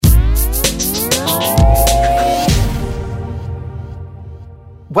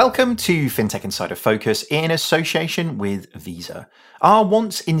Welcome to FinTech Insider Focus in association with Visa. Our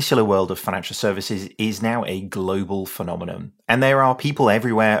once insular world of financial services is now a global phenomenon, and there are people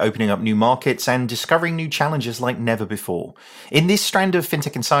everywhere opening up new markets and discovering new challenges like never before. In this strand of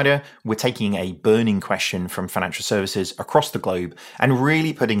FinTech Insider, we're taking a burning question from financial services across the globe and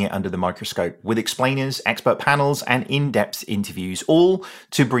really putting it under the microscope with explainers, expert panels, and in-depth interviews, all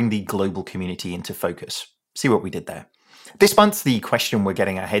to bring the global community into focus. See what we did there? This month, the question we're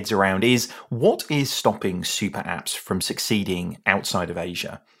getting our heads around is, what is stopping super apps from succeeding outside of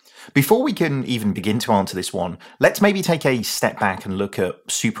Asia? Before we can even begin to answer this one, let's maybe take a step back and look at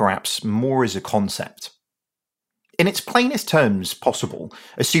super apps more as a concept. In its plainest terms possible,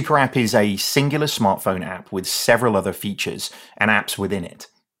 a super app is a singular smartphone app with several other features and apps within it.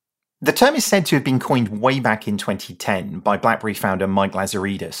 The term is said to have been coined way back in 2010 by BlackBerry founder Mike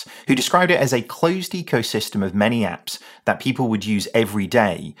Lazaridis, who described it as a closed ecosystem of many apps that people would use every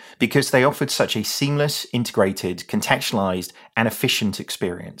day because they offered such a seamless, integrated, contextualized, and efficient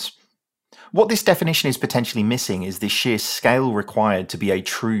experience. What this definition is potentially missing is the sheer scale required to be a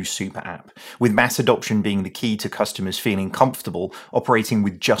true super app, with mass adoption being the key to customers feeling comfortable operating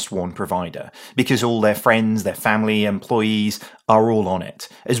with just one provider, because all their friends, their family, employees are all on it,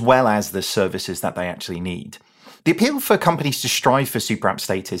 as well as the services that they actually need. The appeal for companies to strive for super app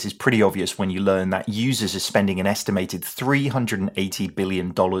status is pretty obvious when you learn that users are spending an estimated $380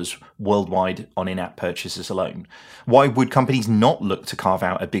 billion worldwide on in-app purchases alone. Why would companies not look to carve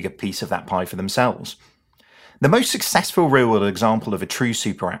out a bigger piece of that pie for themselves? The most successful real-world example of a true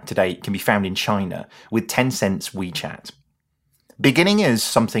super app to date can be found in China with Tencent's WeChat. Beginning as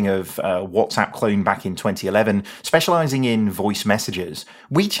something of a WhatsApp clone back in 2011, specializing in voice messages,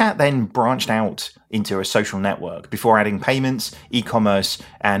 WeChat then branched out into a social network before adding payments, e-commerce,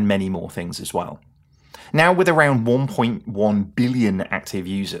 and many more things as well. Now with around 1.1 billion active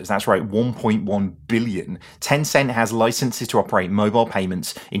users, that's right, 1.1 billion, Tencent has licenses to operate mobile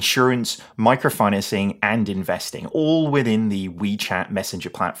payments, insurance, microfinancing, and investing, all within the WeChat Messenger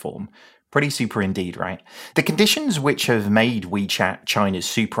platform. Pretty super indeed, right? The conditions which have made WeChat China's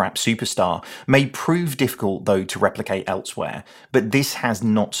super app superstar may prove difficult, though, to replicate elsewhere, but this has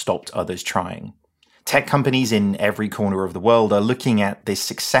not stopped others trying. Tech companies in every corner of the world are looking at this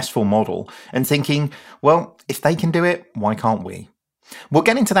successful model and thinking, well, if they can do it, why can't we? We'll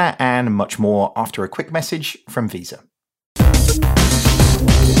get into that and much more after a quick message from Visa.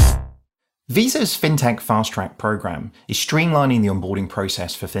 Visa's FinTech Fast Track program is streamlining the onboarding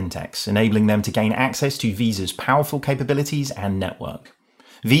process for fintechs, enabling them to gain access to Visa's powerful capabilities and network.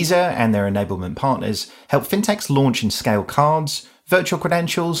 Visa and their enablement partners help fintechs launch and scale cards, virtual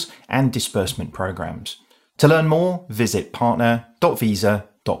credentials, and disbursement programs. To learn more, visit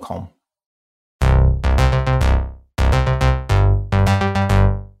partner.visa.com.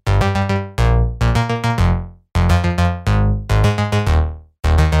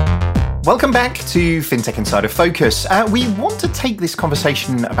 Welcome back to FinTech Insider Focus. We want to take this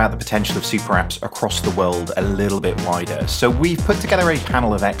conversation about the potential of super apps across the world a little bit wider. So we've put together a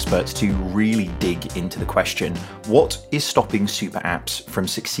panel of experts to really dig into the question, what is stopping super apps from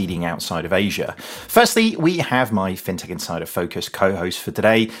succeeding outside of Asia? Firstly, we have my FinTech Insider Focus co-host for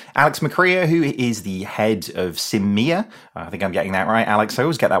today, Alex Macria, who is the head of CEMEA. I think I'm getting that right, Alex. I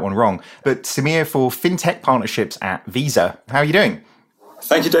always get that one wrong. But CEMEA for FinTech Partnerships at Visa. How are you doing?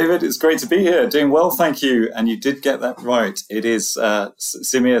 Thank you, David. It's great to be here. Doing well, thank you. And you did get that right. It is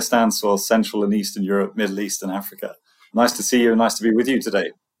CEMEA stands for Central and Eastern Europe, Middle East and Africa. Nice to see you and nice to be with you today.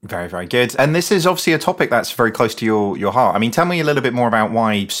 Very, very good. And this is obviously a topic that's very close to your heart. I mean, tell me a little bit more about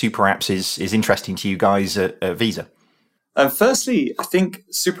why super apps is interesting to you guys at Visa. Firstly, I think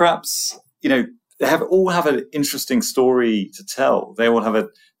super apps, they all have an interesting story to tell. They all have a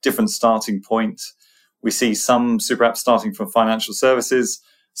different starting point. We see some super apps starting from financial services,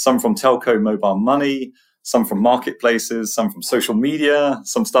 some from telco mobile money, some from marketplaces, some from social media,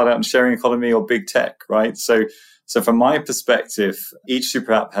 some start out in sharing economy or big tech, right? So from my perspective, each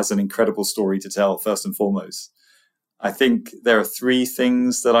super app has an incredible story to tell, first and foremost. I think there are three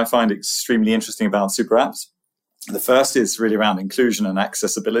things that I find extremely interesting about super apps. The first is really around inclusion and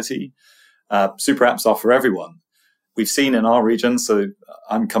accessibility. Super apps are for everyone. We've seen in our region, so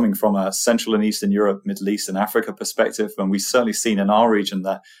I'm coming from a Central and Eastern Europe, Middle East and Africa perspective, and we've certainly seen in our region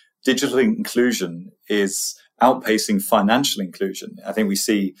that digital inclusion is outpacing financial inclusion. I think we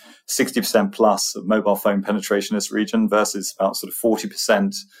see 60% plus of mobile phone penetration in this region versus about sort of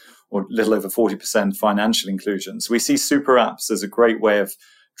 40% or a little over 40% financial inclusion. So we see super apps as a great way of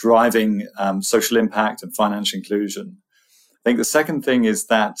driving social impact and financial inclusion. I think the second thing is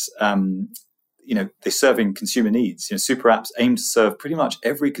that they're serving consumer needs. Super apps aim to serve pretty much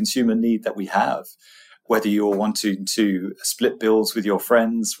every consumer need that we have, whether you're wanting to split bills with your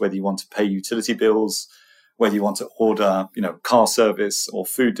friends, whether you want to pay utility bills, whether you want to order, car service or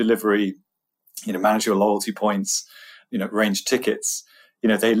food delivery, manage your loyalty points, arrange tickets.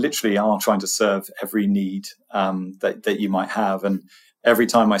 They literally are trying to serve every need that you might have. And every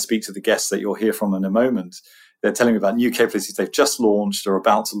time I speak to the guests that you'll hear from in a moment, they're telling me about new capabilities they've just launched or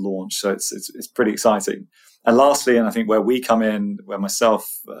about to launch. So it's pretty exciting. And lastly, and I think where we come in, where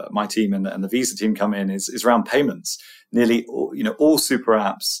myself, my team and the Visa team come in is around payments. Nearly all super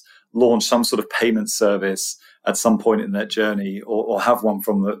apps launch some sort of payment service at some point in their journey or have one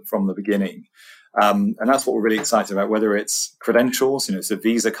from the beginning. And that's what we're really excited about, whether it's credentials, so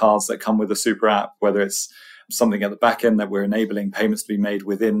Visa cards that come with a super app, whether it's something at the back end that we're enabling payments to be made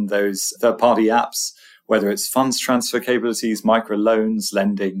within those third-party apps, whether it's funds transfer capabilities, micro loans,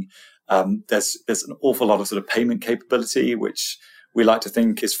 lending. There's an awful lot of sort of payment capability, which we like to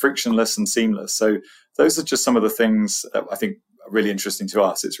think is frictionless and seamless. So those are just some of the things that I think are really interesting to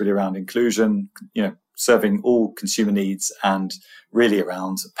us. It's really around inclusion, serving all consumer needs, and really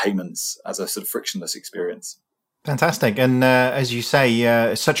around payments as a sort of frictionless experience. Fantastic. And as you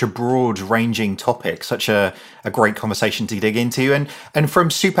say, such a broad-ranging topic, such a great conversation to dig into. And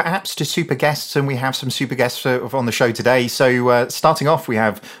from super apps to super guests, and we have some super guests on the show today. So starting off, we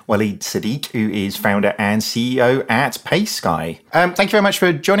have Waleed Siddiq, who is founder and CEO at PaySky. Thank you very much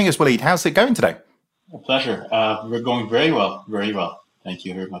for joining us, Waleed. How's it going today? A pleasure. We're going very well, very well. Thank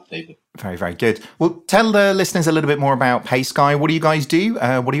you very much, David. Very, very good. Well, tell the listeners a little bit more about PaySky. What do you guys do?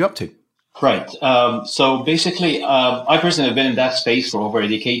 What are you up to? Right. So basically, I personally have been in that space for over a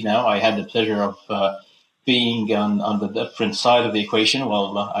decade now. I had the pleasure of being on the different side of the equation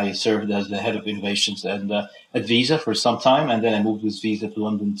while I served as the head of innovations and at Visa for some time. And then I moved with Visa to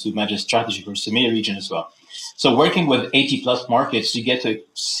London to manage strategy for CEMEA region as well. So working with 80 plus markets, you get to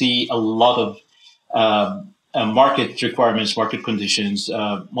see a lot of market requirements, market conditions,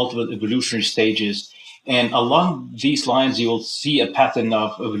 multiple evolutionary stages. And along these lines, you will see a pattern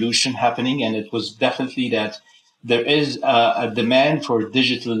of evolution happening. And it was definitely that there is a demand for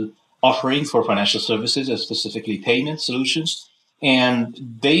digital offering for financial services, and specifically payment solutions.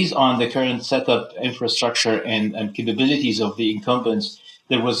 And based on the current setup, infrastructure, and capabilities of the incumbents,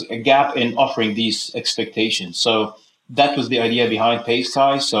 there was a gap in offering these expectations. So that was the idea behind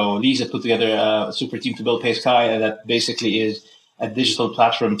PaySky. So Lisa put together a super team to build PaySky, and that basically is a digital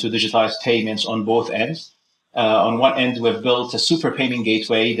platform to digitize payments on both ends. On one end, we've built a super payment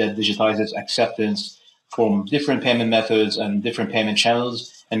gateway that digitizes acceptance from different payment methods and different payment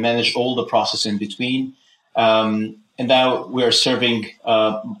channels and manage all the process in between. And now we're serving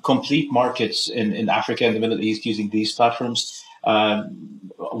complete markets in Africa and the Middle East using these platforms,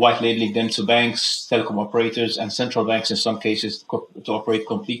 white labeling them to banks, telecom operators, and central banks in some cases to operate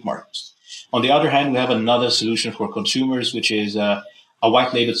complete markets. On the other hand, we have another solution for consumers, which is a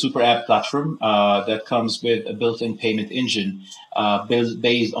white labeled super app platform that comes with a built-in payment engine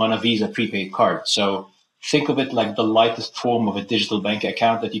based on a Visa prepaid card. So think of it like the lightest form of a digital bank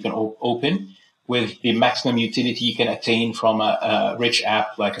account that you can open with the maximum utility you can attain from a rich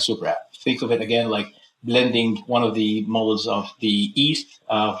app like a super app. Think of it again like blending one of the models of the East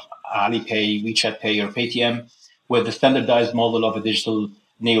of Alipay, WeChat Pay, or Paytm with the standardized model of a digital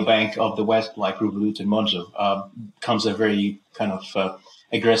neobank of the West like Revolut and Monzo. Comes a very kind of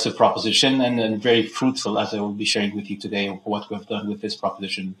aggressive proposition and very fruitful, as I will be sharing with you today, of what we've done with this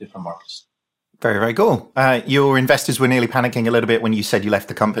proposition in different markets. Very, very cool. Your investors were nearly panicking a little bit when you said you left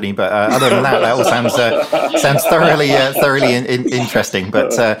the company, but other than that, that all sounds thoroughly interesting.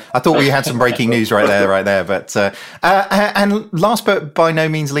 But I thought we had some breaking news right there. But and last but by no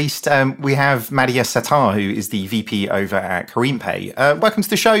means least, we have Madhya Sattar, who is the VP over at Careem Pay. Welcome to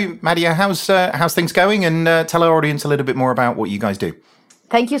the show, Madhya. How's things going? And tell our audience a little bit more about what you guys do.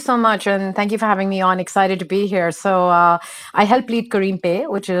 Thank you so much, and thank you for having me on. Excited to be here. So I help lead Careem Pay,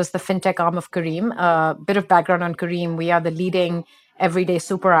 which is the fintech arm of Careem. Bit of background on Careem. We are the leading everyday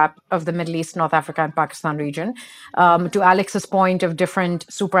super app of the Middle East, North Africa, and Pakistan region. To Alex's point of different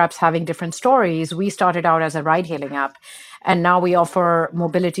super apps having different stories, we started out as a ride-hailing app. And now we offer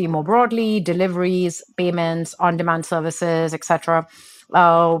mobility more broadly, deliveries, payments, on-demand services, etc.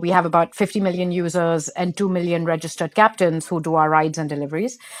 We have about 50 million users and 2 million registered captains who do our rides and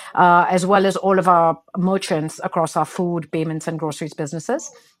deliveries, as well as all of our merchants across our food, payments, and groceries businesses.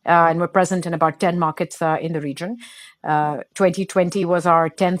 And we're present in about 10 markets in the region. 2020 was our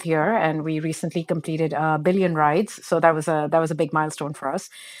 10th year, and we recently completed 1 billion rides. So that was a big milestone for us.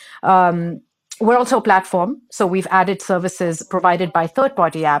 We're also a platform. So we've added services provided by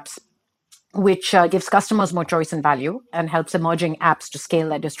third-party apps which gives customers more choice and value and helps emerging apps to scale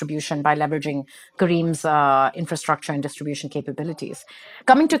their distribution by leveraging Careem's infrastructure and distribution capabilities.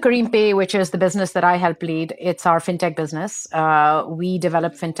 Coming to Careem Pay, which is the business that I help lead, it's our fintech business. We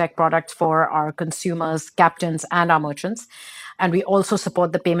develop fintech products for our consumers, captains, and our merchants. And we also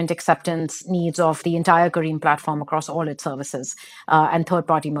support the payment acceptance needs of the entire Careem platform across all its services and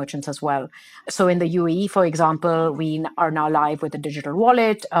third-party merchants as well. So in the UAE, for example, we are now live with a digital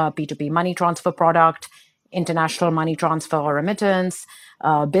wallet, P2P money transfer product, international money transfer or remittance,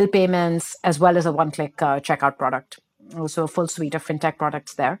 bill payments, as well as a one-click checkout product. Also a full suite of fintech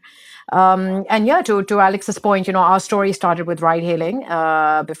products there. And yeah, to Alex's point, our story started with ride hailing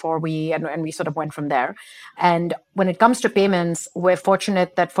before and we sort of went from there. And when it comes to payments, we're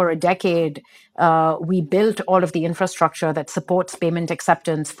fortunate that for a decade, we built all of the infrastructure that supports payment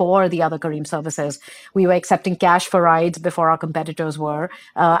acceptance for the other Careem services. We were accepting cash for rides before our competitors were,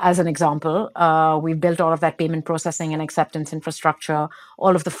 as an example. We've built all of that payment processing and acceptance infrastructure,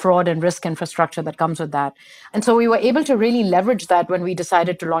 all of the fraud and risk infrastructure that comes with that. And so we were able to really leverage that when we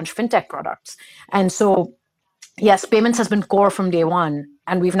decided to launch fintech products. And so, yes, payments has been core from day one,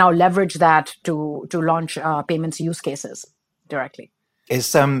 and we've now leveraged that to launch payments use cases directly.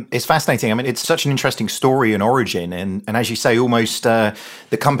 It's fascinating. I mean, it's such an interesting story and origin, and as you say, almost the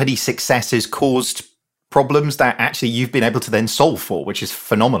company's success has caused problems that actually you've been able to then solve for, which is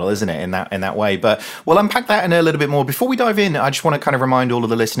phenomenal, isn't it, in that way? But we'll unpack that in a little bit more. Before we dive in, I just want to kind of remind all of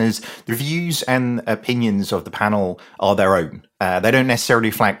the listeners, the views and opinions of the panel are their own. They don't necessarily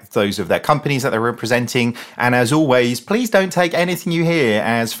reflect those of their companies that they're representing. And as always, please don't take anything you hear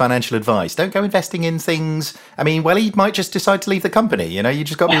as financial advice. Don't go investing in things. I mean, well, he might just decide to leave the company. You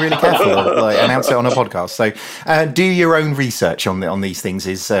just got to be really careful, announce it on a podcast. So do your own research on these things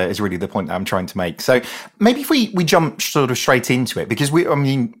is really the point that I'm trying to make. So maybe if we jump sort of straight into it, because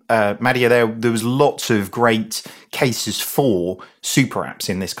Madhya, there was lots of great cases for super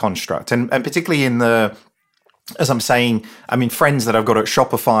apps in this construct, and particularly in the, as I'm saying, friends that I've got at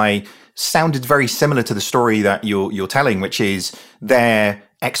Shopify sounded very similar to the story that you're telling, which is their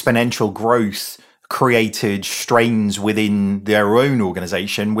exponential growth created strains within their own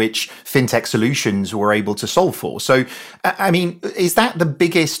organization, which fintech solutions were able to solve for. So, is that the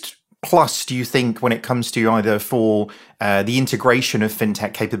biggest plus, do you think, when it comes to either for the integration of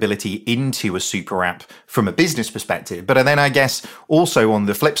fintech capability into a super app from a business perspective, but then I guess also on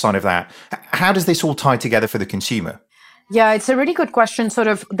the flip side of that, how does this all tie together for the consumer? Yeah, it's a really good question. Sort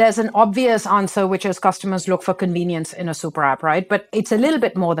of, there's an obvious answer, which is customers look for convenience in a super app, right? But it's a little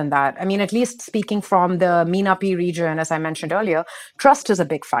bit more than that. At least speaking from the MENA-P region, as I mentioned earlier, trust is a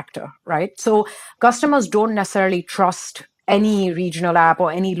big factor, right? So customers don't necessarily trust any regional app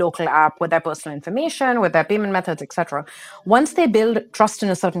or any local app with their personal information, with their payment methods, etc. Once they build trust in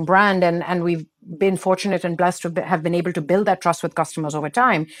a certain brand, and we've been fortunate and blessed to have been able to build that trust with customers over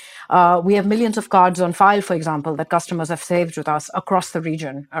time, we have millions of cards on file, for example, that customers have saved with us across the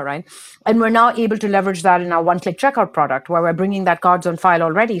region, all right? And we're now able to leverage that in our one-click checkout product, where we're bringing that cards on file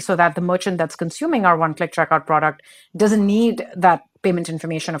already so that the merchant that's consuming our one-click checkout product doesn't need that payment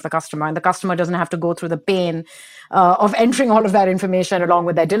information of the customer, and the customer doesn't have to go through the pain of entering all of that information along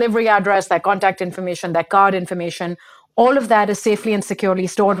with their delivery address, their contact information, their card information. All of that is safely and securely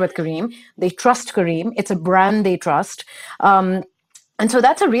stored with Careem. They trust Careem. It's a brand they trust. And so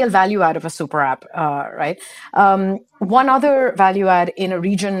that's a real value add of a super app, right? One other value add in a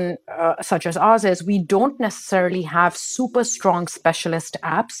region such as ours is we don't necessarily have super strong specialist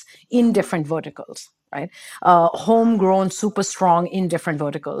apps in different verticals, right? Homegrown, super strong in different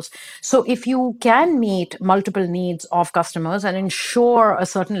verticals. So if you can meet multiple needs of customers and ensure a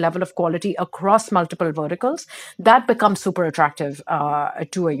certain level of quality across multiple verticals, that becomes super attractive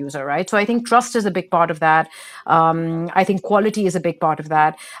to a user, right? So I think trust is a big part of that. I think quality is a big part of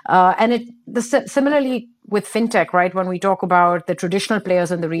that. Similarly, with fintech, right, when we talk about the traditional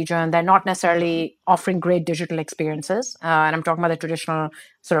players in the region, they're not necessarily offering great digital experiences. And I'm talking about the traditional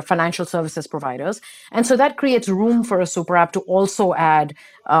sort of financial services providers. And so that creates room for a super app to also add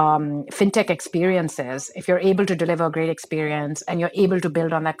fintech experiences. If you're able to deliver a great experience and you're able to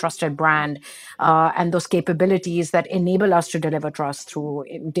build on that trusted brand and those capabilities that enable us to deliver trust through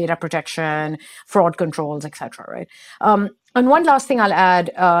data protection, fraud controls, et cetera, right? And one last thing I'll add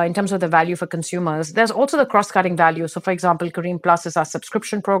in terms of the value for consumers, there's also the cross-cutting value. So for example, Careem Plus is our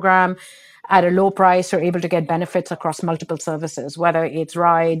subscription program. At a low price, you're able to get benefits across multiple services, whether it's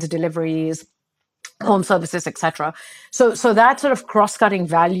rides, deliveries, home services, etc. So that sort of cross-cutting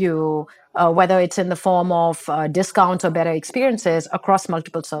value, whether it's in the form of discounts or better experiences across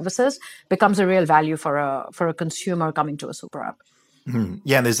multiple services, becomes a real value for a consumer coming to a super app.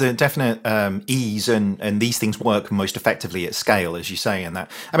 Yeah, there's a definite ease, and these things work most effectively at scale, as you say. And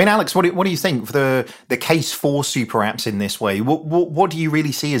that, I mean, Alex, what do you think for the case for super apps in this way? What do you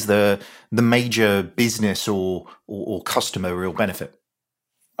really see as the major business or customer real benefit?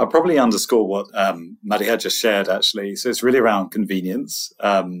 I'll probably underscore what Maddie had just shared, actually. So it's really around convenience.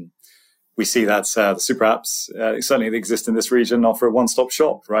 We see that the super apps, certainly that exist in this region, offer a one-stop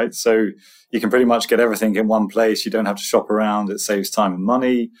shop, right? So you can pretty much get everything in one place. You don't have to shop around. It saves time and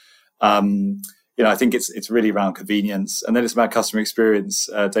money. I think it's really around convenience. And then it's about customer experience.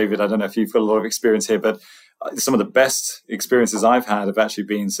 David, I don't know if you've got a lot of experience here, but some of the best experiences I've had have actually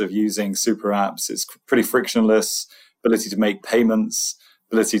been sort of using super apps. It's pretty frictionless, ability to make payments,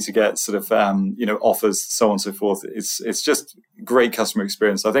 ability to get sort of, offers, so on and so forth. It's just great customer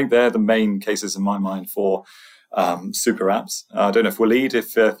experience. I think they're the main cases in my mind for super apps. I don't know if Waleed,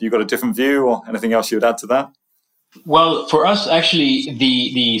 if you've got a different view or anything else you would add to that. Well, for us, actually,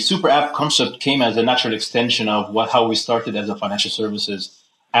 the super app concept came as a natural extension of how we started as a financial services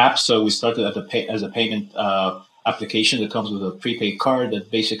app. So we started as a payment application that comes with a prepaid card that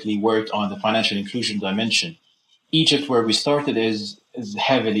basically worked on the financial inclusion dimension. Egypt, where we started, is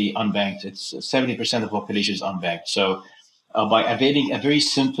heavily unbanked. It's 70% of the population is unbanked. So by availing a very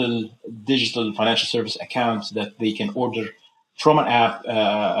simple digital financial service account that they can order from an app,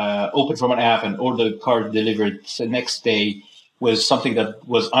 open from an app and order the card delivered the next day, was something that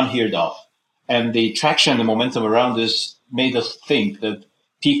was unheard of. And the traction and the momentum around this made us think that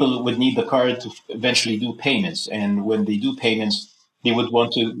people would need the card to eventually do payments. And when they do payments, they would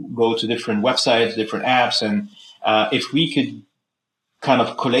want to go to different websites, different apps. And if we could kind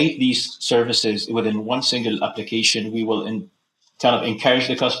of collate these services within one single application, we will kind of encourage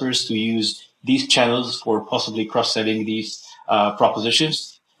the customers to use these channels for possibly cross-selling these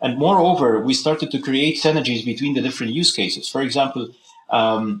propositions. And moreover, we started to create synergies between the different use cases. For example,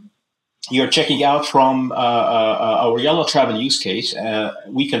 you're checking out from our Yalla travel use case.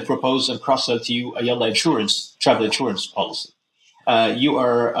 We can propose and cross-sell to you a Yalla travel insurance policy. You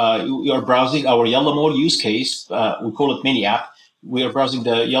are browsing our Yalla Mall use case. We call it mini app. We are browsing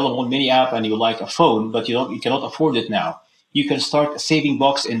the Yalla Mall mini app, and you like a phone, but you cannot afford it now. You can start a saving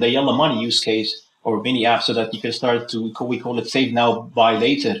box in the Yalla Money use case or mini app, so that you can start to, we call it save now, buy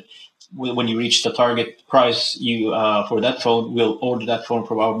later. When you reach the target price for that phone, we'll order that phone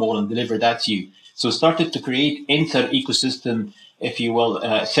from our mall and deliver that to you. So started to create inter-ecosystem, if you will,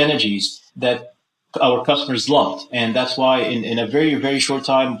 synergies that our customers loved. And that's why in a very, very short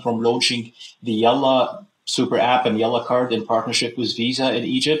time from launching the Yalla super app and Yalla card in partnership with Visa in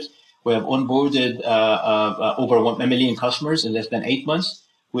Egypt, we have onboarded over 1 million customers in less than 8 months,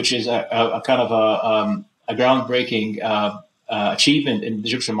 which is a kind of a groundbreaking achievement in the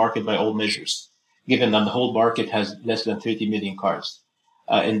Egyptian market by all measures, given that the whole market has less than 30 million cards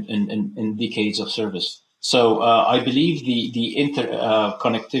in decades of service. So I believe the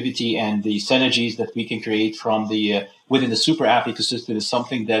interconnectivity and the synergies that we can create from within the super app ecosystem is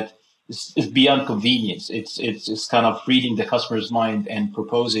something that is beyond convenience. It's kind of reading the customer's mind and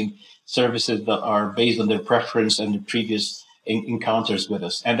proposing services that are based on their preference and the previous encounters with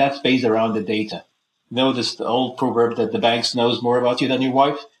us, and that's based around the data. Notice the old proverb that the banks knows more about you than your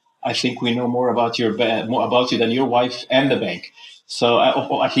wife. I think we know more about you than your wife and the bank. So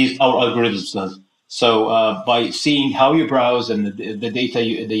at least our algorithms does. So by seeing how you browse and the data,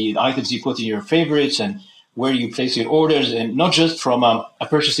 the items you put in your favorites and where you place your orders, and not just from a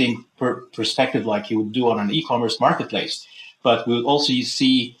purchasing perspective like you would do on an e-commerce marketplace, but we'll also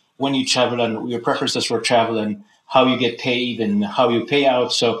see when you travel and your preferences for travel and how you get paid and how you pay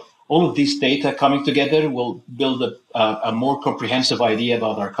out. So all of these data coming together will build a more comprehensive idea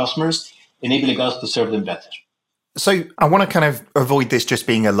about our customers, enabling us to serve them better. So I want to kind of avoid this just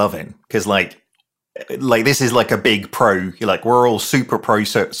being a love-in, because like this is like a big pro. You're like, we're all super pro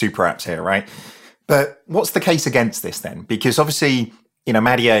super apps here, right? But what's the case against this then? Because obviously,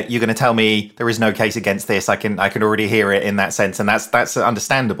 Madia, you're going to tell me there is no case against this. I can already hear it in that sense, and that's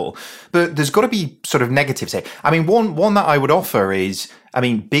understandable. But there's got to be sort of negatives here. I mean, one that I would offer is,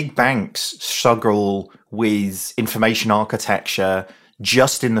 big banks struggle with information architecture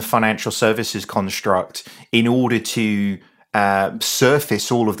just in the financial services construct in order to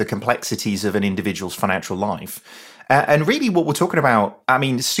surface all of the complexities of an individual's financial life. And really what we're talking about,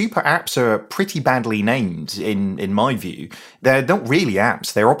 super apps are pretty badly named in my view. They're not really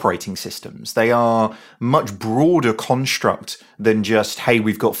apps, they're operating systems. They are much broader construct than just, hey,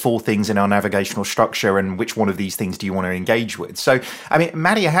 we've got 4 things in our navigational structure and which one of these things do you want to engage with? So,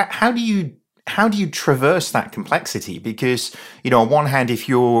 Maddie, how do you traverse that complexity? Because, on one hand, if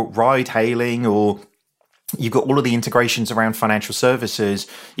you're ride hailing or You've got all of the integrations around financial services.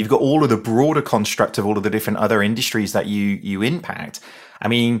 You've got all of the broader construct of all of the different other industries that you impact. I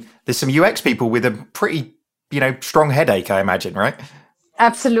mean, there's some UX people with a pretty, strong headache, I imagine, right?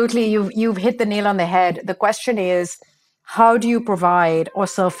 Absolutely. You've hit the nail on the head. The question is, how do you provide or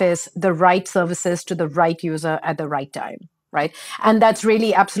surface the right services to the right user at the right time? Right. And that's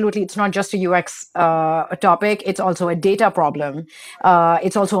really absolutely, it's not just a UX topic. It's also a data problem.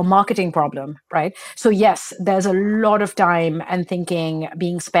 It's also a marketing problem. Right. So yes, there's a lot of time and thinking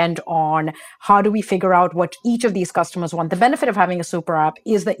being spent on how do we figure out what each of these customers want. The benefit of having a super app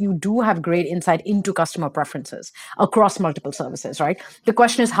is that you do have great insight into customer preferences across multiple services. Right. The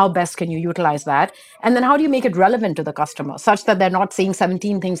question is, how best can you utilize that? And then how do you make it relevant to the customer such that they're not seeing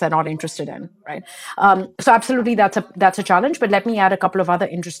 17 things they're not interested in? Right. So absolutely, that's a challenge. But let me add a couple of other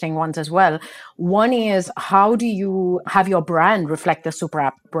interesting ones as well. One is, how do you have your brand reflect the super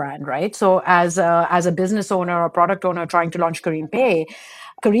app brand, right? So as a business owner or product owner trying to launch Careem Pay,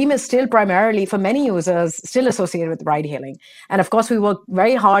 Careem is still primarily, for many users, still associated with ride hailing. And of course, we work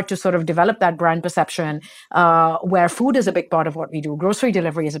very hard to sort of develop that brand perception where food is a big part of what we do. Grocery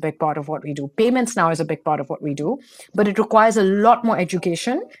delivery is a big part of what we do. Payments now is a big part of what we do. But it requires a lot more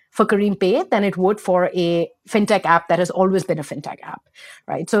education for Careem Pay than it would for a fintech app that has always been a fintech app,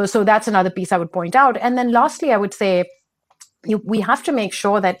 right? So that's another piece I would point out. And then lastly, I would say, we have to make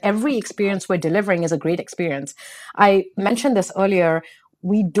sure that every experience we're delivering is a great experience. I mentioned this earlier.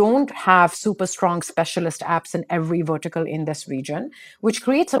 We don't have super strong specialist apps in every vertical in this region, which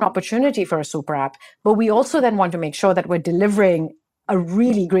creates an opportunity for a super app. But we also then want to make sure that we're delivering a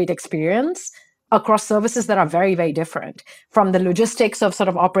really great experience across services that are very, very different, from the logistics of sort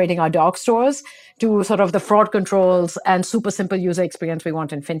of operating our dark stores to sort of the fraud controls and super simple user experience we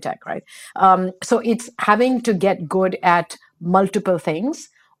want in fintech, right? So it's having to get good at multiple things,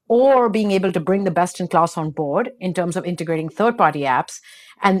 or being able to bring the best in class on board in terms of integrating third-party apps,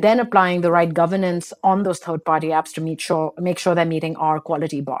 and then applying the right governance on those third-party apps to make sure they're meeting our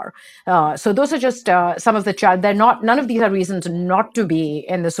quality bar. So those are just some of the none of these are reasons not to be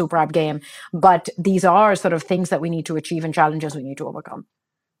in the super app game, but these are sort of things that we need to achieve and challenges we need to overcome.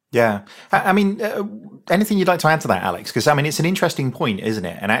 Yeah. I mean, anything you'd like to add to that, Alex? Because, I mean, it's an interesting point, isn't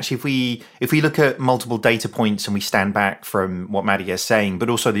it? And actually, if we look at multiple data points and we stand back from what Madhya is saying, but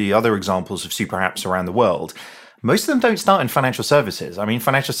also the other examples of super apps around the world, most of them don't start in financial services. I mean,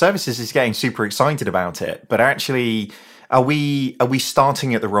 financial services is getting super excited about it, but actually, are we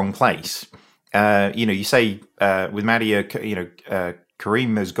starting at the wrong place? You say with Madhya,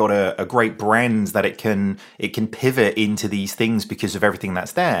 Careem has got a great brand that it can pivot into these things because of everything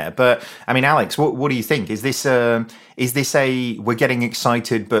that's there. But I mean, Alex, what do you think? Is this a we're getting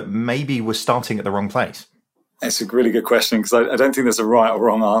excited, but maybe we're starting at the wrong place? It's a really good question, because I don't think there's a right or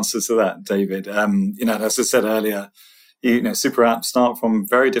wrong answer to that, David. As I said earlier, super apps start from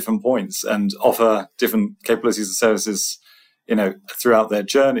very different points and offer different capabilities and services, throughout their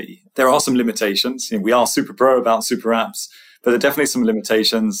journey. There are some limitations. We are super pro about super apps, but there are definitely some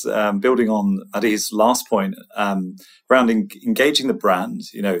limitations. Building on Adhi's last point around engaging the brand,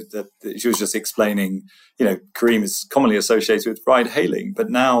 that she was just explaining, Careem is commonly associated with ride hailing. But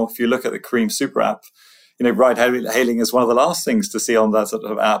now if you look at the Careem super app, ride hailing is one of the last things to see on that sort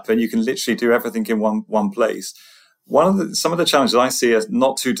of app, and you can literally do everything in one place. Some of the challenges I see are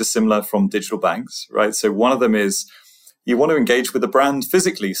not too dissimilar from digital banks, right? So one of them is you want to engage with the brand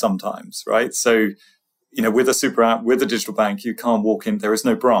physically sometimes, right? So with a super app, with a digital bank, you can't walk in. There is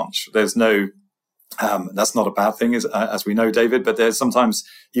no branch. There's no. That's not a bad thing, as we know, David. But there's sometimes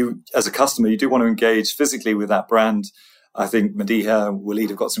you, as a customer, you do want to engage physically with that brand. I think Madhya, Walid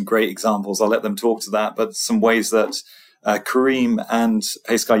have got some great examples. I'll let them talk to that. But some ways that Careem and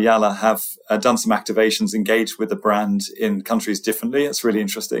PaySky Yalla have done some activations, engaged with the brand in countries differently. It's really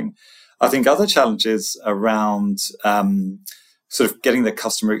interesting. I think other challenges around sort of getting the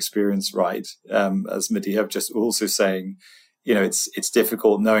customer experience right, as Madhya just also saying, it's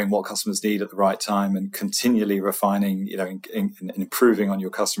difficult knowing what customers need at the right time and continually refining, and improving on your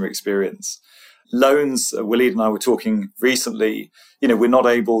customer experience. Loans, Walid and I were talking recently, we're not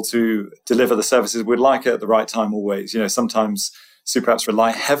able to deliver the services we'd like at the right time always. Sometimes super apps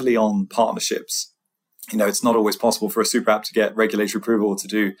rely heavily on partnerships. It's not always possible for a super app to get regulatory approval to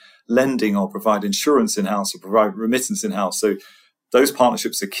do lending or provide insurance in-house or provide remittance in-house. So those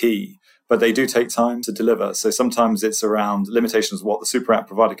partnerships are key, but they do take time to deliver. So sometimes it's around limitations of what the super app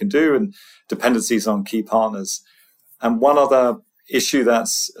provider can do and dependencies on key partners. And one other issue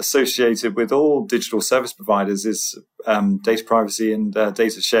that's associated with all digital service providers is data privacy and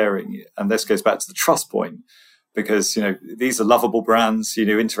data sharing. And this goes back to the trust point. because, these are lovable brands.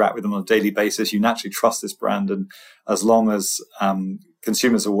 You interact with them on a daily basis. You naturally trust this brand. And as long as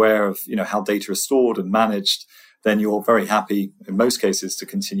consumers are aware of, how data is stored and managed, then you're very happy in most cases to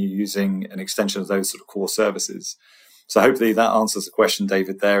continue using an extension of those sort of core services. So hopefully that answers the question,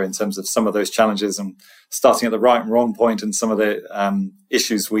 David, there in terms of some of those challenges and starting at the right and wrong point and some of the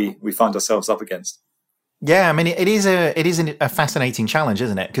issues we find ourselves up against. Yeah, I mean, it is a fascinating challenge,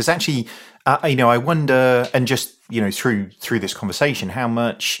 isn't it? Because actually, I wonder, and just through this conversation, how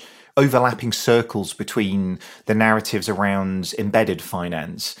much overlapping circles between the narratives around embedded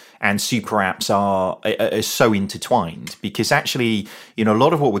finance and super apps are so intertwined. Because actually, a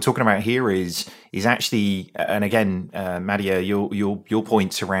lot of what we're talking about here is actually, and again, Madia, your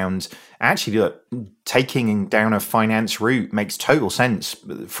points around actually, look, taking down a finance route makes total sense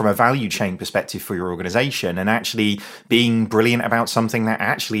from a value chain perspective for your organization, and actually being brilliant about something that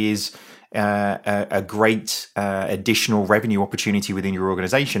actually is a great additional revenue opportunity within your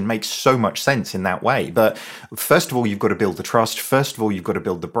organization makes so much sense in that way. But first of all, you've got to build the trust. First of all, you've got to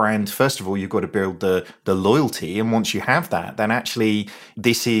build the brand. First of all, you've got to build the loyalty. And once you have that, then actually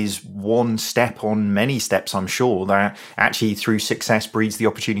this is one step on many steps, I'm sure, that actually through success breeds the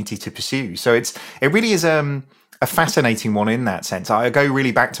opportunity to pursue. So it really is a fascinating one in that sense. I go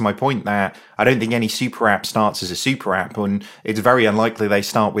really back to my point that I don't think any super app starts as a super app, and it's very unlikely they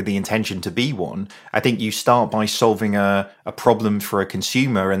start with the intention to be one. I think you start by solving a problem for a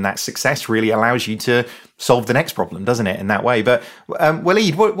consumer, and that success really allows you to solve the next problem, doesn't it, in that way? But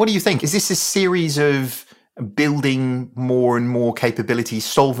Waleed, what do you think? Is this a series of building more and more capabilities,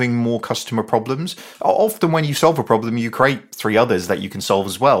 solving more customer problems? Often when you solve a problem, you create 3 others that you can solve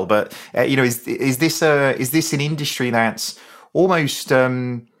as well. But is this an industry that's almost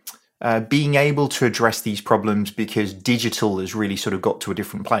being able to address these problems because digital has really sort of got to a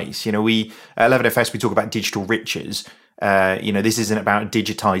different place? We at 11FS, we talk about digital riches. This isn't about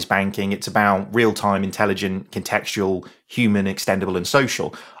digitized banking. It's about real-time, intelligent, contextual, human, extendable, and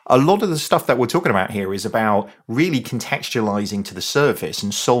social. A lot of the stuff that we're talking about here is about really contextualizing to the surface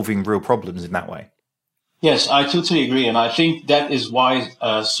and solving real problems in that way. Yes, I totally agree. And I think that is why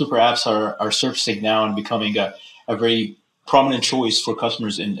super apps are surfacing now and becoming a very prominent choice for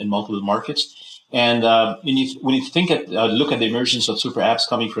customers in multiple markets. And when you look at the emergence of super apps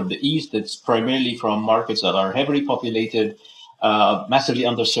coming from the East, it's primarily from markets that are heavily populated, massively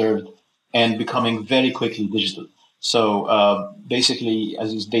underserved, and becoming very quickly digital. So basically,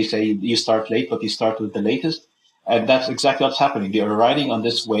 as they say, you start late, but you start with the latest. And that's exactly what's happening. They are riding on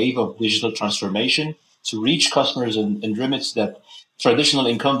this wave of digital transformation to reach customers in limits that traditional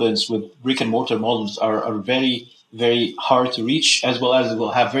incumbents with brick and mortar models are very, very hard to reach, as well as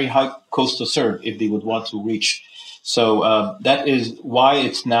will have very high cost to serve if they would want to reach. So that is why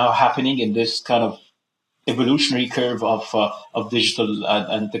it's now happening in this kind of evolutionary curve of digital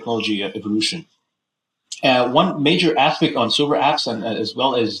and technology evolution. One major aspect on super apps, and as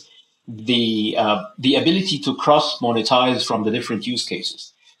well as the ability to cross monetize from the different use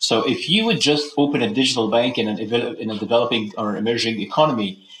cases. So if you would just open a digital bank in a developing or emerging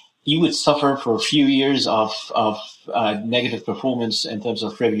economy, you would suffer for a few years of negative performance in terms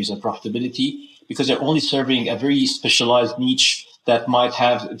of revenues and profitability, because they're only serving a very specialized niche that might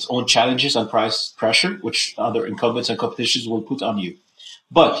have its own challenges and price pressure, which other incumbents and competitions will put on you.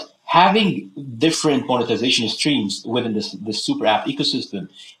 But having different monetization streams within this super app ecosystem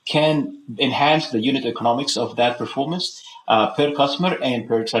can enhance the unit economics of that performance per customer and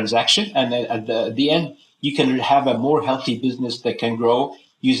per transaction. And then at the end, you can have a more healthy business that can grow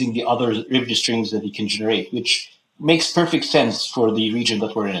using the other revenue streams that you can generate, which makes perfect sense for the region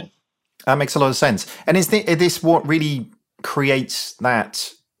that we're in. That makes a lot of sense. And is this what really creates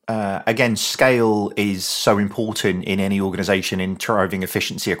that? Again, scale is so important in any organization in driving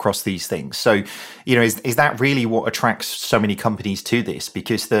efficiency across these things. So, is that really what attracts so many companies to this?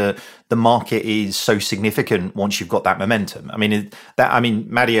 Because the market is so significant once you've got that momentum.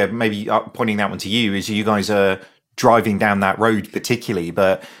 Madia, maybe pointing that one to you, is you guys are driving down that road particularly,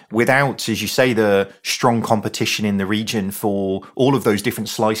 but without, as you say, the strong competition in the region for all of those different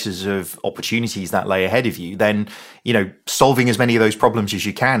slices of opportunities that lay ahead of you, then, solving as many of those problems as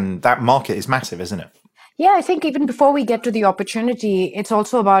you can, that market is massive, isn't it? Yeah, I think even before we get to the opportunity, it's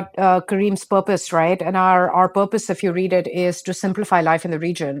also about Careem's purpose, right? And our purpose, if you read it, is to simplify life in the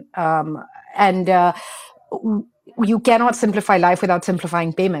region. you cannot simplify life without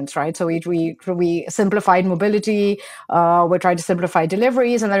simplifying payments, right? So we simplified mobility, we're trying to simplify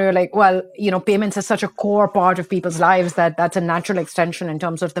deliveries, and then we're like, well, payments is such a core part of people's lives that that's a natural extension in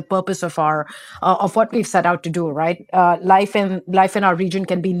terms of the purpose of our of what we've set out to do, right? Life in our region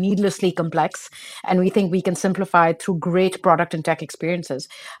can be needlessly complex, and we think we can simplify it through great product and tech experiences.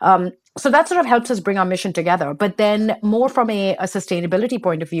 So that sort of helps us bring our mission together. But then more from a sustainability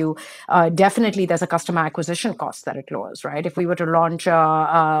point of view, definitely there's a customer acquisition cost that it lowers, right? If we were to launch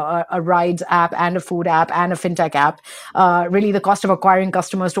a rides app and a food app and a fintech app, really the cost of acquiring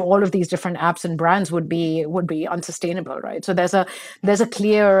customers to all of these different apps and brands would be unsustainable, right? So there's a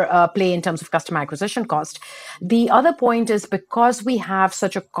clear play in terms of customer acquisition cost. The other point is because we have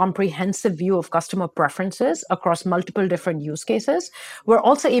such a comprehensive view of customer preferences across multiple different use cases, we're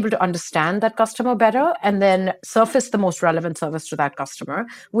also able to understand that customer better and then surface the most relevant service to that customer,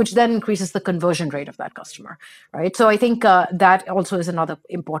 which then increases the conversion rate of that customer, right? So I think that also is another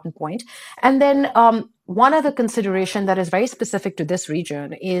important point. And then one other consideration that is very specific to this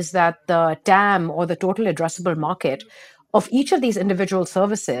region is that the TAM, or the total addressable market, of each of these individual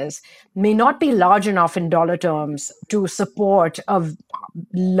services may not be large enough in dollar terms to support a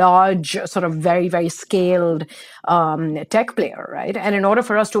large, sort of very, very scaled tech player, right? And in order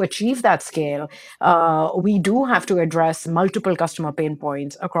for us to achieve that scale, we do have to address multiple customer pain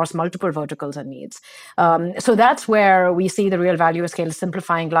points across multiple verticals and needs. So that's where we see the real value of scale,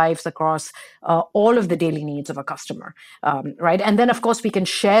 simplifying lives across all of the daily needs of a customer, right? And then, of course, we can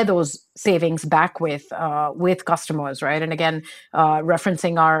share those savings back with customers, right? And again,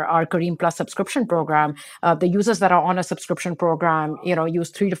 referencing our Careem Plus subscription program, the users that are on a subscription program,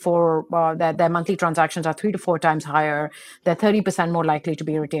 use 3 to 4, their monthly transactions are 3 to 4 times higher. They're 30% more likely to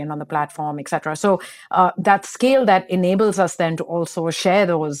be retained on the platform, et cetera. So that scale that enables us then to also share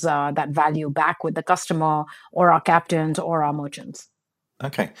those that value back with the customer or our captains or our merchants.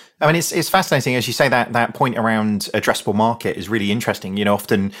 Okay. I mean, it's fascinating, as you say, that point around addressable market is really interesting.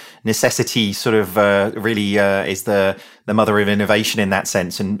 Often necessity sort of really is the mother of innovation in that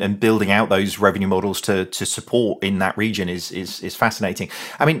sense, and building out those revenue models to support in that region is fascinating.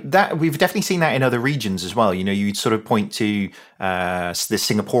 I mean, that we've definitely seen that in other regions as well. You'd sort of point to the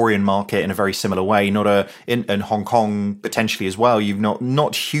Singaporean market in a very similar way, in Hong Kong potentially as well. You've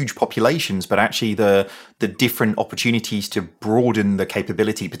not huge populations, but actually the different opportunities to broaden the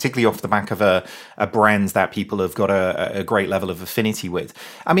capability, particularly off the back of a brand that people have got a great level of affinity with.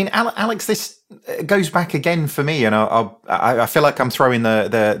 I mean, Alex, this goes back again for me, and I feel like I'm throwing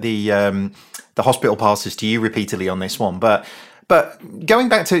the hospital passes to you repeatedly on this one, but going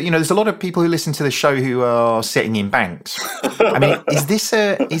back to, there's a lot of people who listen to the show who are sitting in banks. I mean, is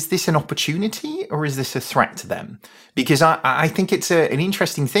this an opportunity or is this a threat to them? Because I think it's an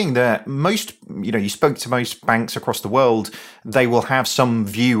interesting thing that most, you spoke to most banks across the world, they will have some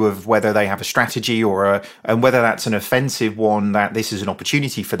view of whether they have a strategy and whether that's an offensive one, that this is an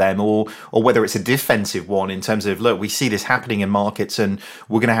opportunity for them, or whether it's a defensive one in terms of, look, we see this happening in markets and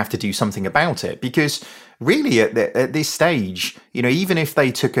we're going to have to do something about it. Because really, at this stage, even if they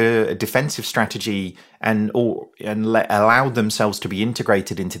took a defensive strategy and allowed themselves to be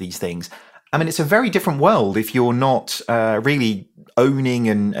integrated into these things, I mean, it's a very different world if you're not really owning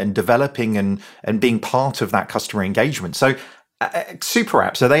and developing and being part of that customer engagement. So, super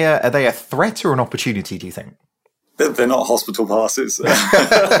apps, are they a threat or an opportunity, do you think? They're not hospital passes.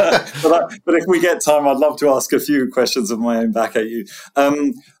 but if we get time, I'd love to ask a few questions of my own back at you.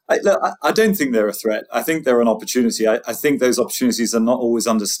 I don't think they're a threat. I think they're an opportunity. I think those opportunities are not always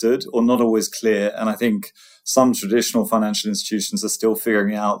understood or not always clear. And I think some traditional financial institutions are still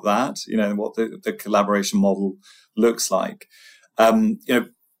figuring out that, what the collaboration model looks like.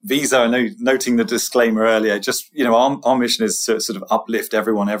 Visa, noting the disclaimer earlier, just, our mission is to sort of uplift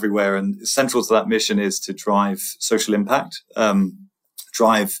everyone everywhere. And central to that mission is to drive social impact,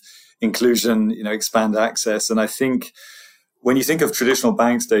 drive inclusion, expand access. And I think when you think of traditional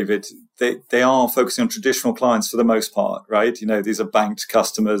banks, David, they are focusing on traditional clients for the most part, right? These are banked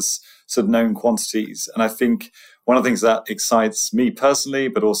customers, sort of known quantities. And I think one of the things that excites me personally,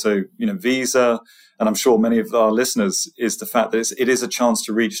 but also, Visa, and I'm sure many of our listeners, is the fact that it is a chance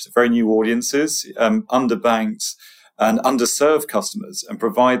to reach very new audiences, underbanked and underserved customers, and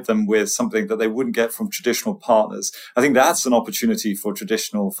provide them with something that they wouldn't get from traditional partners. I think that's an opportunity for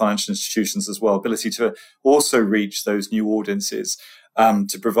traditional financial institutions as well, ability to also reach those new audiences,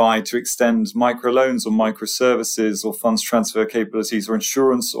 to extend microloans or microservices or funds transfer capabilities or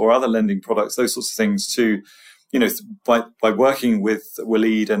insurance or other lending products, those sorts of things to, by working with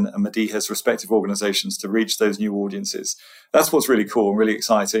Waleed and Madiha's respective organizations to reach those new audiences. That's what's really cool and really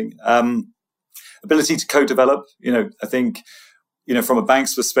exciting. ability to co-develop. I think, from a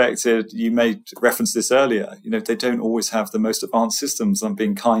bank's perspective, you made reference to this earlier, they don't always have the most advanced systems. I'm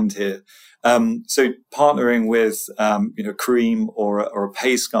being kind here. So partnering with, Careem or a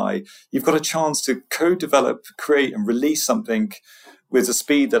PaySky, you've got a chance to co-develop, create and release something with a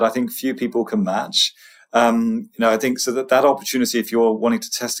speed that I think few people can match. I think so that opportunity, if you're wanting to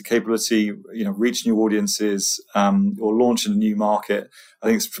test a capability, reach new audiences, or launch in a new market, I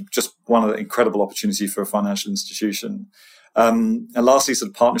think it's just one of the incredible opportunities for a financial institution. And lastly, sort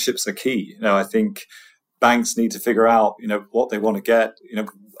of partnerships are key. I think banks need to figure out, what they want to get,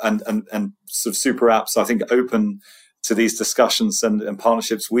 and sort of super apps, I think, open to these discussions and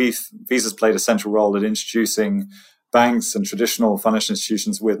partnerships. Visa's played a central role in introducing banks and traditional financial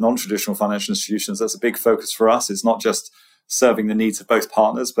institutions with non-traditional financial institutions. That's a big focus for us. It's not just serving the needs of both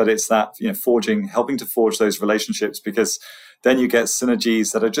partners, but it's that, helping to forge those relationships, because then you get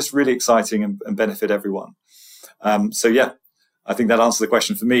synergies that are just really exciting and benefit everyone. I think that answers the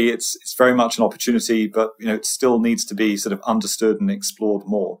question for me. It's very much an opportunity, but it still needs to be sort of understood and explored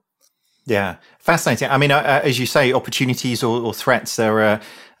more. Yeah, fascinating. I mean, as you say, opportunities or threats are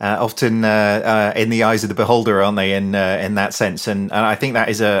often in the eyes of the beholder, aren't they? In that sense, and I think that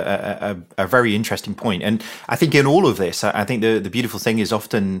is a very interesting point. And I think in all of this, I think the beautiful thing is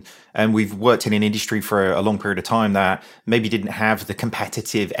often, and we've worked in an industry for a long period of time that maybe didn't have the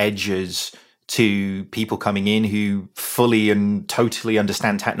competitive edges to people coming in who fully and totally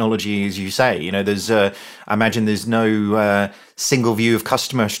understand technology, as you say. I imagine there's no single view of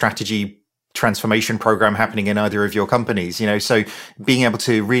customer strategy transformation program happening in either of your companies, so being able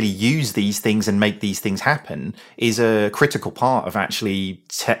to really use these things and make these things happen is a critical part of actually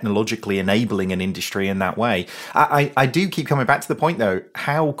technologically enabling an industry in that way. I do keep coming back to the point, though,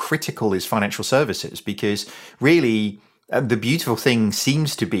 how critical is financial services? Because really, the beautiful thing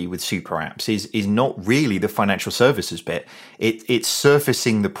seems to be with super apps is not really the financial services bit. It's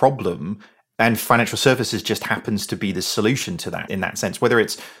surfacing the problem, and financial services just happens to be the solution to that in that sense, whether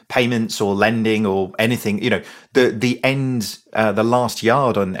it's payments or lending or anything. The end, the last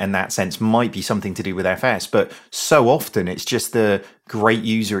yard in that sense might be something to do with FS, but so often it's just the great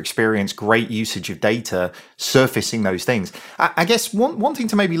user experience, great usage of data, surfacing those things. I guess one thing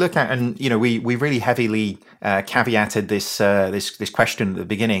to maybe look at, and we really heavily caveated this question at the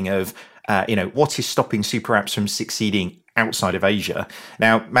beginning of what is stopping super apps from succeeding outside of Asia.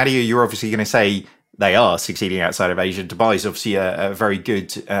 Now, Mario, you're obviously going to say they are succeeding outside of Asia. Dubai is obviously a very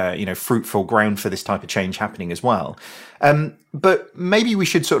good, fruitful ground for this type of change happening as well. But maybe we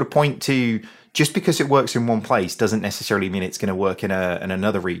should sort of point to, just because it works in one place doesn't necessarily mean it's going to work in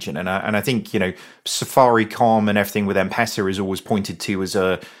another region. And I think, Safaricom and everything with M-Pesa is always pointed to as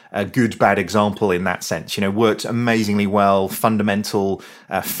a good, bad example in that sense. Worked amazingly well, fundamental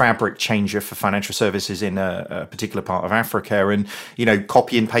fabric changer for financial services in a particular part of Africa. And,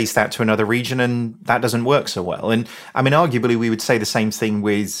 copy and paste that to another region, and that doesn't work so well. And I mean, arguably, we would say the same thing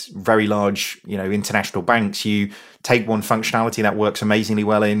with very large, international banks. You take one functionality that works amazingly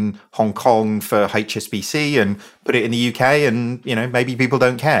well in Hong Kong for HSBC and put it in the UK, and maybe people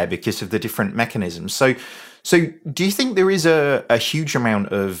don't care because of the different mechanisms. So do you think there is a huge amount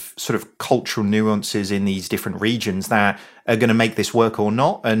of sort of cultural nuances in these different regions that are going to make this work or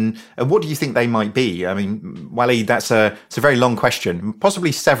not? And what do you think they might be? I mean, Walid, it's a very long question,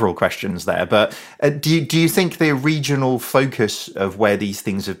 possibly several questions there, but do you think the regional focus of where these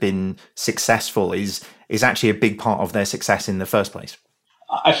things have been successful is actually a big part of their success in the first place?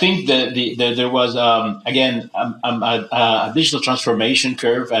 I think there was, a digital transformation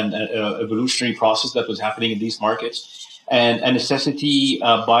curve and evolutionary process that was happening in these markets, and a necessity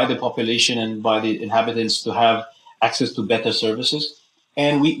by the population and by the inhabitants to have access to better services.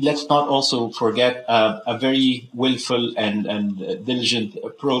 And let's not also forget a very willful and diligent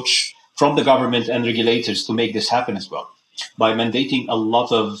approach from the government and regulators to make this happen as well, by mandating a lot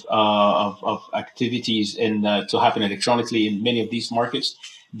of activities to happen electronically in many of these markets,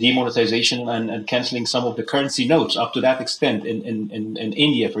 demonetization and canceling some of the currency notes up to that extent. In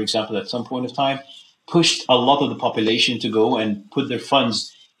India, for example, at some point of time, pushed a lot of the population to go and put their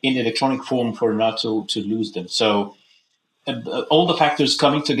funds in electronic form for not to lose them. So all the factors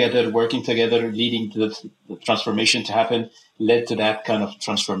coming together, working together, leading to the transformation to happen, led to that kind of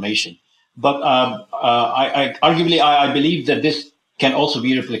transformation. But I believe that this can also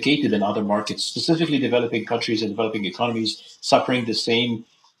be replicated in other markets, specifically developing countries and developing economies suffering the same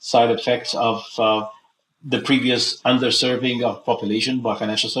side effects of the previous underserving of population by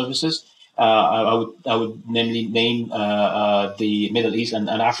financial services. I would namely name the Middle East and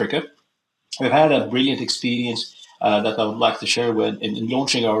Africa. We've had a brilliant experience that I would like to share with in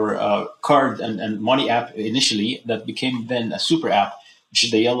launching our card and money app initially, that became then a super app, which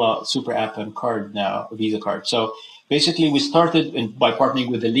is the Yalla super app and card now, Visa card. So basically, we started by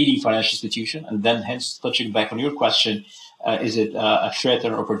partnering with a leading financial institution, and then hence touching back on your question, is it a threat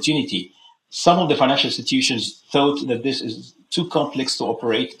or opportunity? Some of the financial institutions thought that this is too complex to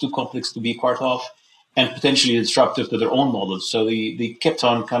operate, too complex to be part of, and potentially disruptive to their own models. So they kept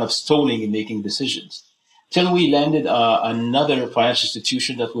on kind of stalling in making decisions. Till we landed another financial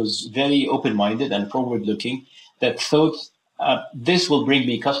institution that was very open-minded and forward-looking, that thought this will bring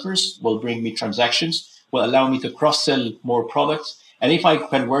me customers, will bring me transactions, will allow me to cross-sell more products. And if I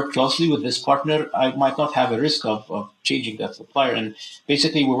can work closely with this partner, I might not have a risk of changing that supplier. And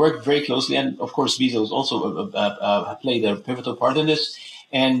basically, we worked very closely. And of course, Visa was also played a pivotal part in this.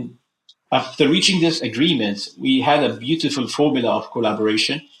 And after reaching this agreement, we had a beautiful formula of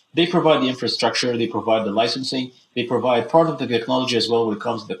collaboration. They provide the infrastructure, they provide the licensing, they provide part of the technology as well when it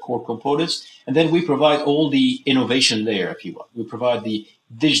comes to the core components. And then we provide all the innovation layer, if you will. We provide the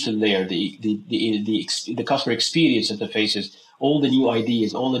digital layer, the customer experience interfaces, all the new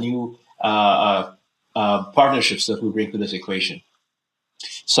ideas, all the new partnerships that we bring to this equation.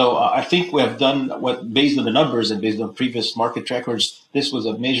 So I think we have done what, based on the numbers and based on previous market records, this was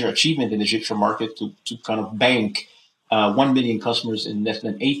a major achievement in the Egyptian market to kind of bank 1 million customers in less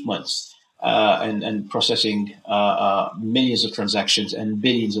than 8 months and processing millions of transactions and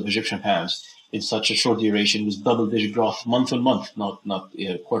billions of Egyptian pounds in such a short duration with double-digit growth month on month, not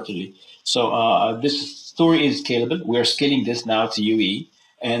quarterly. So this story is scalable. We are scaling this now to UAE,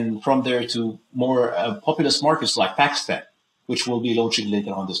 and from there to more populous markets like Pakistan, which will be launching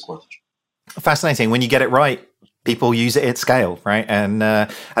later on this quarter. Fascinating. When you get it right, people use it at scale, right? And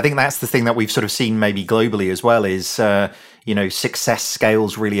I think that's the thing that we've sort of seen maybe globally as well is, success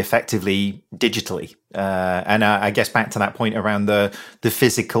scales really effectively digitally. And I guess back to that point around the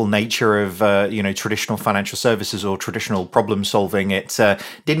physical nature of, traditional financial services or traditional problem solving, it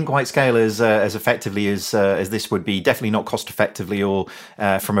didn't quite scale as effectively as this would be, definitely not cost effectively or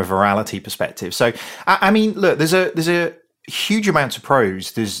from a virality perspective. So, I mean, look, there's a huge amounts of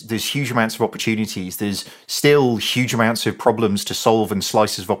pros, there's huge amounts of opportunities, there's still huge amounts of problems to solve and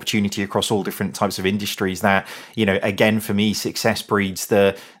slices of opportunity across all different types of industries that, again, for me, success breeds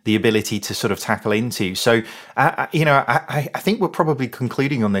the ability to sort of tackle into. So, I think we're probably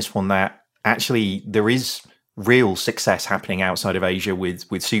concluding on this one that actually there is real success happening outside of Asia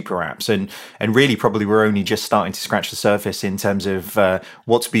with super apps, and really probably we're only just starting to scratch the surface in terms of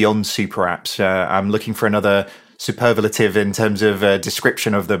what's beyond super apps. I'm looking for another superlative in terms of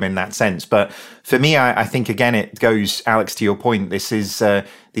description of them in that sense. But for me, I think again it goes, Alex, to your point. This is a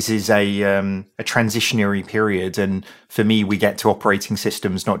transitionary period, and for me, we get to operating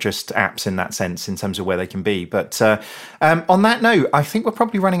systems, not just apps in that sense, in terms of where they can be. But on that note, I think we're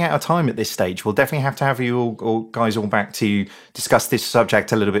probably running out of time at this stage. We'll definitely have to have you all guys all back to discuss this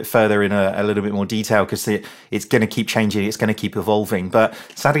subject a little bit further in a little bit more detail, because it's going to keep changing, it's going to keep evolving. But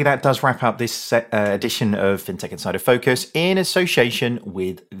sadly, that does wrap up this edition of FinTech Insider Focus in association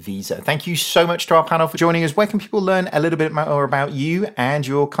with Visa. Thank you so much to our panel for joining us. Where can people learn a little bit more about you and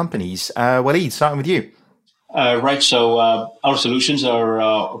your companies? Waleed, starting with you. Right. So our solutions,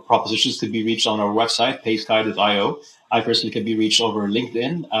 our propositions could be reached on our website, paysky.io. I personally can be reached over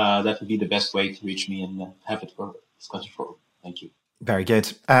LinkedIn. That would be the best way to reach me and have it for discussion forward. Thank you. Very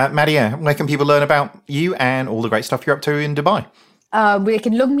good. Madia, where can people learn about you and all the great stuff you're up to in Dubai? They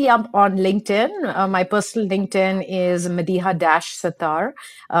can look me up on LinkedIn. My personal LinkedIn is Madiha-Sattar.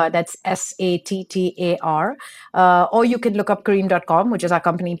 That's Sattar. Or you can look up Careem.com, which is our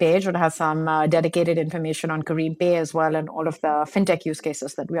company page. It has some dedicated information on Careem Pay as well, and all of the fintech use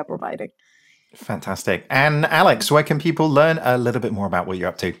cases that we are providing. Fantastic. And Alex, where can people learn a little bit more about what you're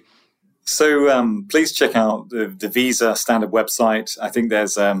up to? So please check out the Visa standard website. I think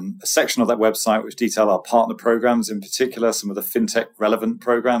there's a section of that website which detail our partner programs, in particular some of the fintech relevant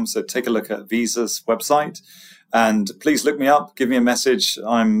programs. So take a look at Visa's website, and please look me up, give me a message.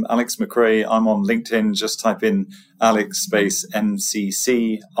 I'm Alex McRae. I'm on LinkedIn. Just type in Alex space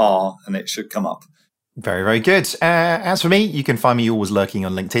MCCR and it should come up. Very, very good. As for me, you can find me always lurking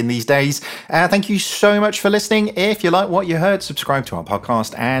on LinkedIn these days. Thank you so much for listening. If you like what you heard, subscribe to our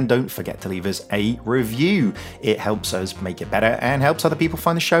podcast and don't forget to leave us a review. It helps us make it better and helps other people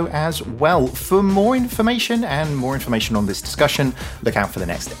find the show as well. For more information and more information on this discussion, look out for the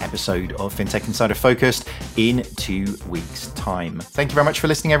next episode of FinTech Insider Focused in 2 weeks' time. Thank you very much for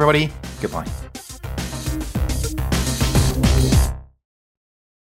listening, everybody. Goodbye.